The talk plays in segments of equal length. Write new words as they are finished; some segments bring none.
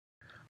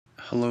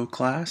Hello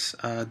class,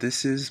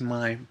 this is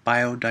my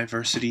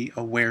Biodiversity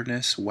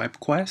Awareness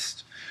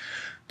Webquest.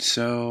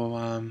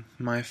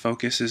 My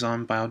focus is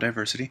on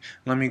biodiversity.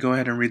 Let me go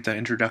ahead and read the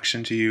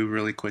introduction to you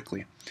really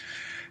quickly.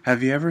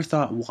 Have you ever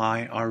thought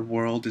why our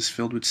world is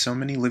filled with so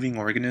many living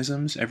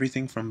organisms?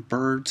 Everything from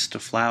birds to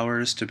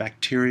flowers to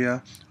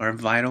bacteria are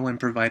vital in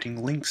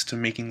providing links to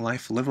making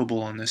life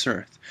livable on this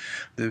earth.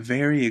 The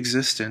very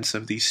existence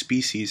of these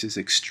species is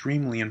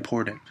extremely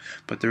important,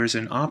 but there is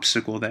an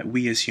obstacle that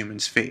we as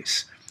humans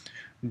face.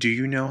 Do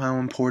you know how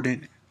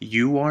important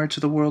you are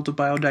to the world of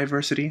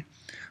biodiversity?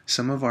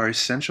 Some of our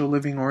essential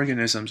living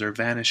organisms are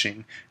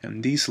vanishing,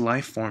 and these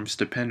life forms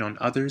depend on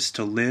others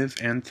to live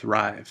and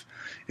thrive.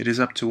 It is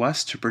up to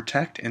us to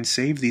protect and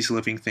save these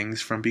living things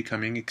from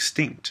becoming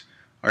extinct.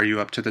 Are you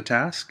up to the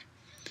task?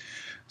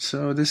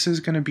 So this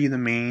is going to be the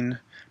main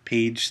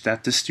page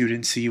that the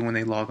students see when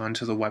they log on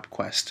to the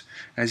Webquest.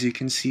 As you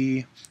can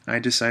see, I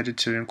decided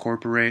to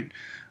incorporate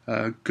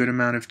a good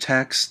amount of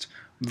text,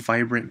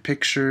 vibrant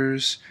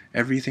pictures,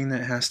 everything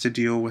that has to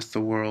deal with the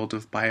world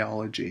of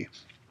biology.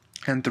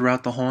 And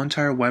throughout the whole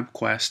entire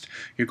Webquest,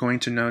 you're going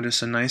to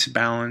notice a nice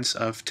balance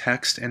of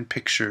text and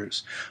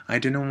pictures. I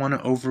didn't want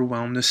to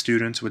overwhelm the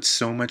students with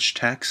so much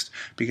text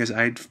because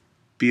I'd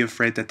be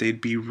afraid that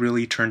they'd be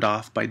really turned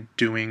off by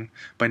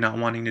not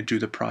wanting to do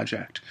the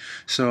project.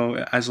 So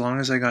as long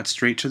as I got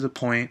straight to the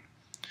point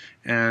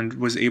and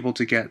was able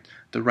to get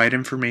the right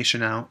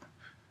information out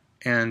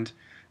and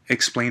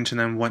explain to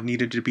them what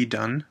needed to be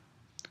done,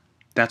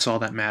 that's all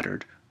that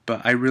mattered.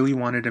 But I really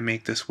wanted to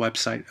make this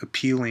website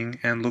appealing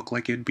and look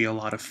like it'd be a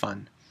lot of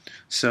fun.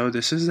 So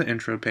this is the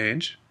intro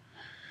page.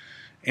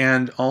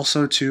 And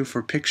also too,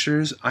 for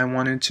pictures, I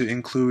wanted to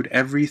include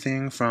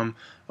everything from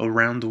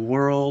around the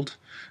world,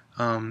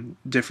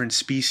 different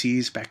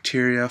species,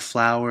 bacteria,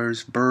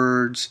 flowers,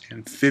 birds,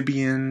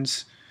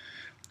 amphibians,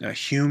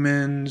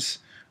 humans,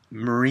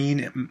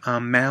 marine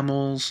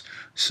mammals.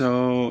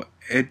 So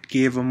it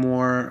gave a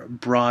more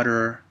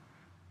broader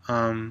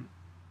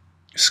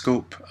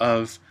scope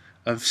of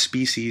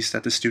species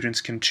that the students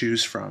can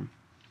choose from.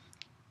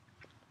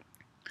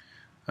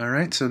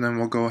 Alright, so then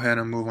we'll go ahead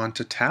and move on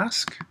to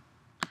task.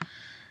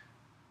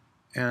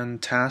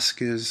 And task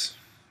is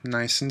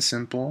nice and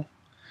simple.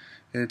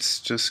 It's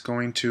just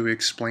going to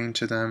explain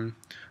to them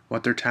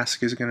what their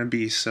task is going to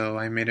be. So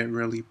I made it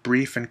really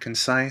brief and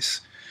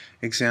concise.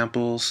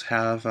 Examples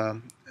have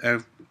a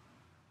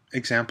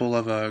example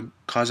of a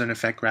cause and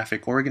effect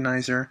graphic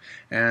organizer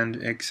and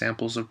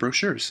examples of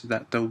brochures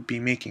that they'll be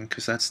making,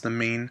 because that's the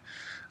main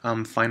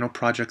final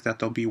project that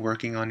they'll be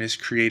working on, is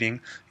creating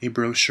a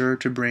brochure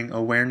to bring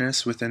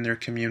awareness within their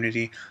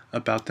community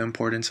about the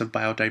importance of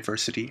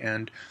biodiversity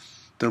and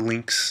the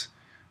links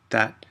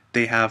that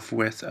they have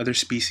with other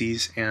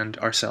species and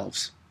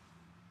ourselves.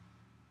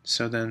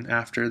 So then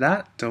after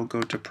that, they'll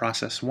go to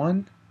process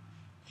 1.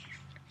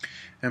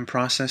 And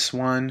process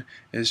 1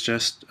 is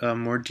just a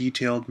more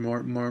detailed,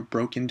 more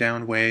broken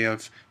down way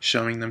of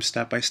showing them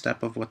step by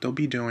step of what they'll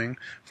be doing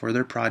for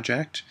their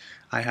project.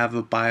 I have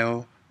a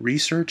bio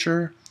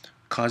researcher,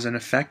 cause and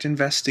effect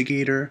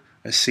investigator,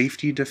 a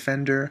safety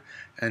defender,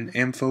 an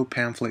info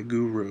pamphlet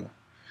guru.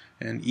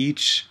 And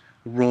each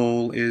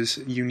role is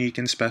unique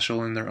and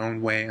special in their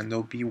own way, and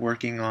they'll be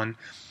working on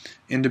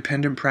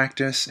independent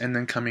practice and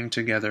then coming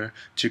together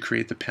to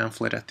create the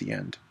pamphlet at the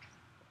end.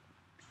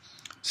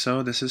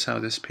 So this is how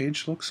this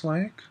page looks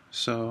like.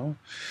 So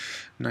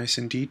nice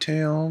and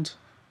detailed,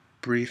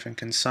 brief and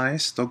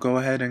concise. They'll go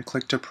ahead and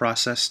click to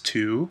process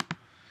 2.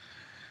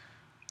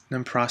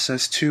 Then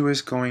process 2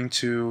 is going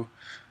to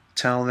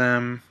tell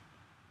them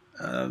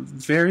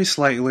very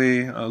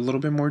slightly a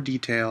little bit more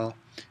detail,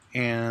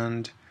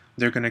 and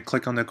they're going to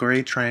click on the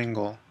gray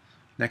triangle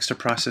next to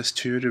process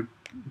 2 to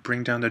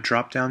bring down the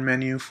drop down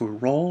menu for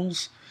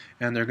roles,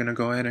 and they're going to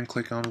go ahead and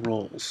click on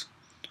roles.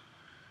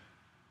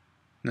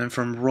 And then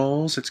from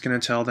roles, it's going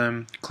to tell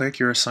them, click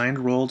your assigned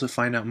role to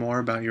find out more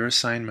about your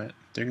assignment.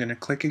 They're going to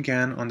click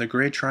again on the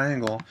gray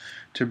triangle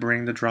to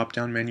bring the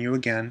drop-down menu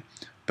again,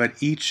 but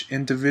each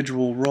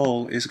individual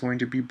role is going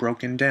to be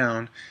broken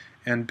down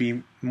and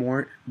be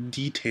more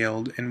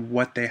detailed in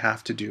what they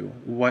have to do.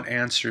 What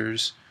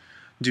answers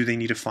do they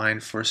need to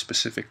find for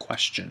specific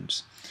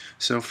questions?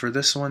 So for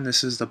this one,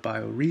 this is the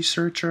bio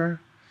researcher.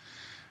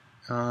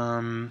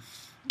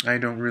 I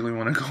don't really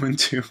want to go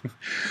into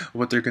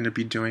what they're going to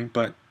be doing,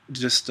 but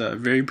just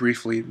very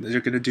briefly,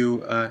 they're going to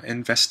do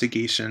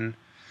investigation,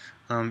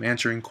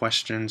 answering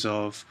questions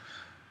of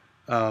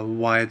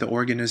why the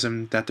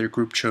organism that their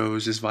group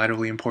chose is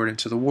vitally important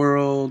to the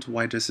world,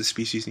 why does the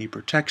species need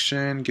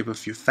protection, give a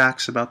few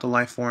facts about the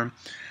life form.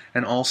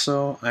 And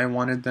also, I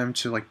wanted them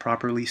to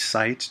properly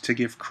cite, to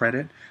give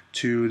credit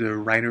to the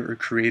writer or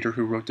creator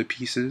who wrote the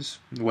pieces,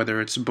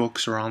 whether it's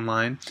books or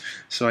online.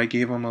 So I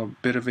gave them a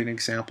bit of an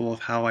example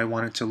of how I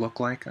want it to look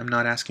like. I'm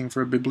not asking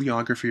for a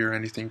bibliography or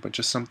anything, but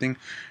just something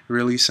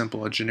really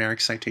simple, a generic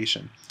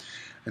citation.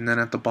 And then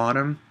at the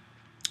bottom,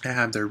 I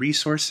have their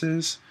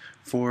resources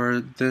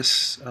for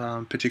this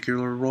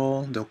particular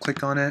role. They'll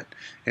click on it.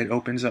 It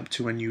opens up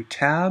to a new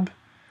tab,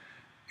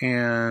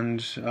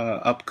 and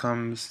up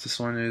comes, this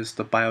one is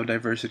the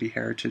Biodiversity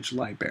Heritage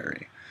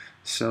Library.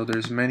 So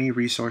there's many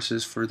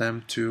resources for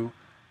them to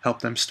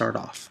help them start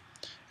off.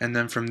 And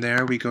then from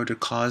there we go to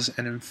Cause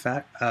and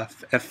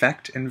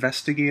Effect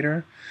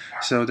Investigator.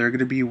 So they're going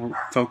to be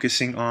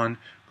focusing on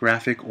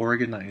graphic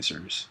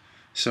organizers.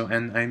 So,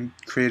 and I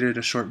created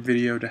a short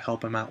video to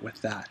help them out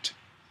with that.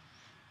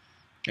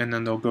 And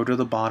then they'll go to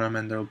the bottom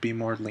and there'll be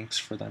more links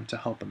for them to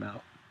help them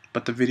out.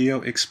 But the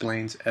video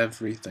explains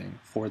everything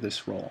for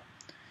this role.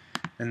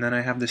 And then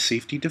I have the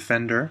Safety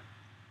Defender.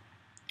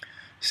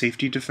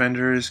 Safety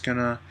Defender is going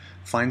to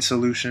find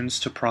solutions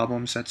to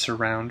problems that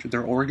surround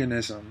their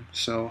organism.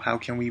 So how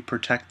can we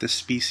protect the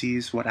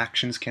species? What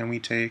actions can we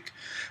take?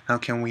 How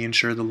can we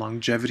ensure the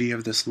longevity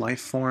of this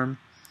life form?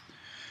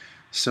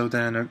 So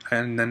then,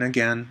 and then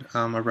again,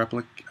 a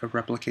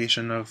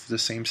replication of the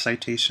same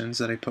citations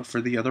that I put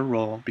for the other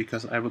role,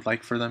 because I would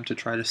like for them to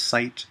try to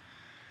cite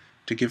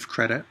to give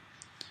credit.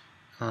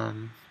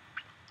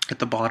 At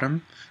the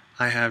bottom,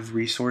 I have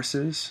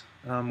resources,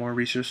 more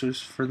resources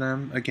for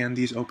them. Again,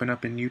 these open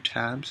up in new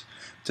tabs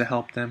to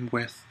help them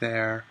with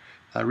their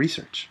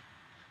research.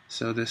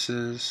 So this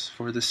is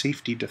for the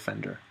Safety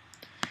Defender.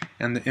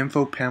 And the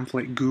Info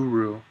Pamphlet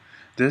Guru.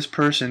 This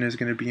person is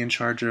going to be in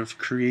charge of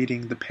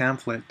creating the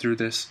pamphlet through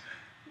this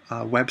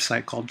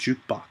website called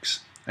Jukebox.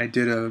 I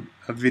did a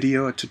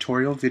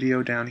tutorial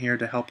video down here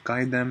to help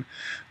guide them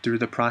through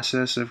the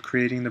process of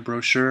creating the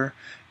brochure.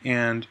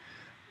 And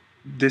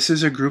this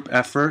is a group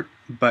effort,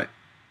 but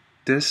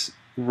this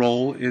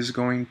role is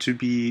going to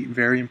be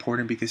very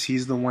important because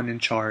he's the one in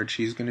charge.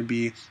 He's going to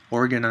be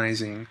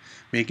organizing,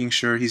 making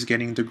sure he's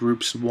getting the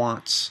group's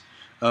wants,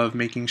 of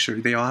making sure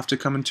they all have to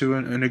come into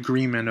an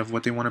agreement of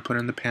what they want to put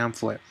in the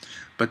pamphlet.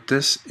 But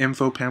this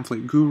Info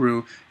Pamphlet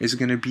Guru is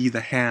going to be the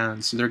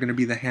hands. They're going to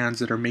be the hands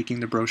that are making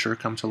the brochure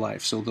come to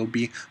life. So they'll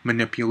be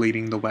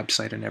manipulating the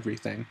website and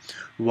everything,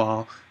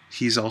 while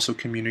he's also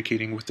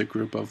communicating with the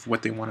group of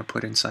what they want to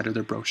put inside of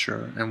their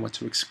brochure and what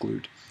to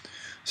exclude.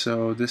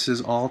 So this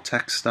is all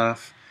tech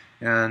stuff,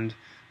 and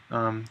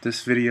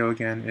this video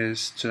again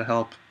is to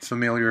help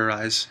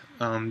familiarize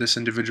this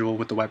individual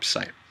with the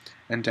website.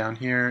 And down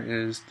here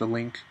is the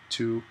link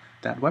to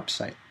that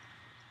website.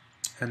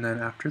 And then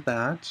after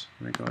that,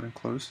 let me go ahead and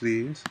close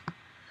these.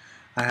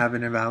 I have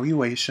an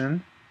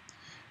evaluation,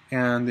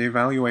 and the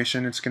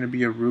evaluation, it's going to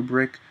be a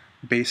rubric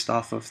based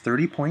off of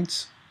 30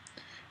 points,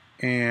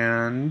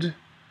 and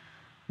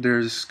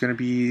there's going to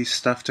be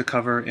stuff to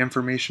cover: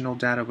 informational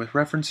data with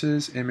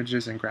references,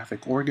 images and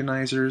graphic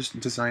organizers,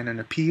 design and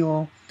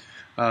appeal,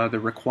 the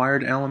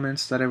required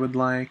elements that I would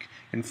like,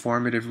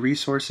 informative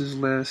resources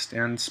list,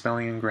 and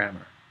spelling and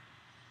grammar.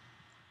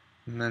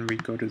 And then we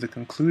go to the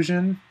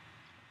conclusion.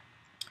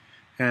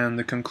 And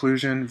the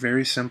conclusion,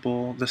 very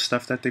simple: the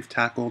stuff that they've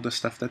tackled, the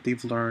stuff that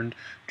they've learned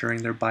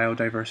during their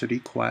biodiversity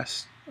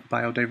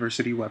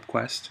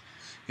Webquest,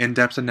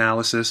 in-depth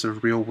analysis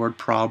of real-world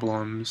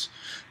problems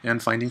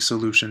and finding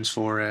solutions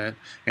for it,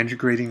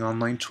 integrating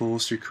online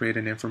tools to create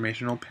an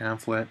informational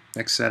pamphlet,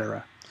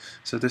 etc.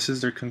 So this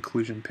is their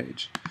conclusion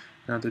page.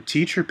 Now the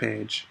teacher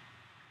page,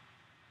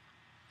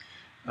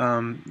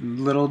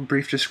 little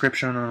brief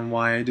description on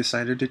why I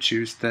decided to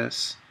choose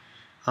this.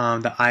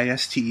 The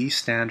ISTE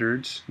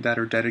standards that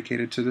are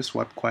dedicated to this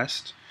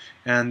Webquest,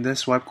 and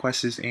this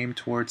Webquest is aimed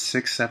towards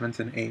 6th, 7th,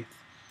 and 8th.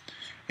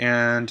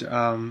 And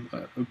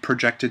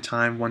projected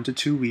time 1 to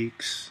 2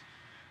 weeks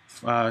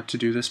to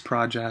do this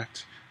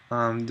project.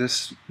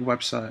 This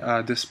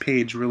website, this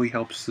page really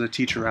helps the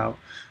teacher out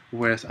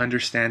with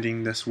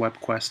understanding this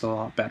Webquest a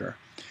lot better.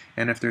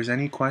 And if there's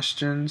any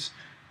questions,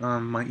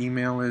 my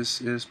email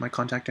my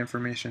contact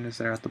information is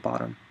there at the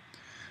bottom.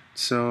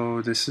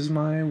 So this is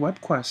my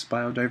Webquest,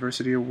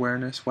 Biodiversity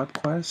Awareness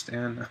Webquest,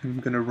 and I'm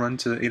going to run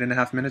to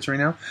 8.5 minutes right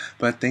now,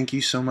 but thank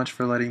you so much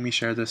for letting me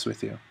share this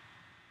with you.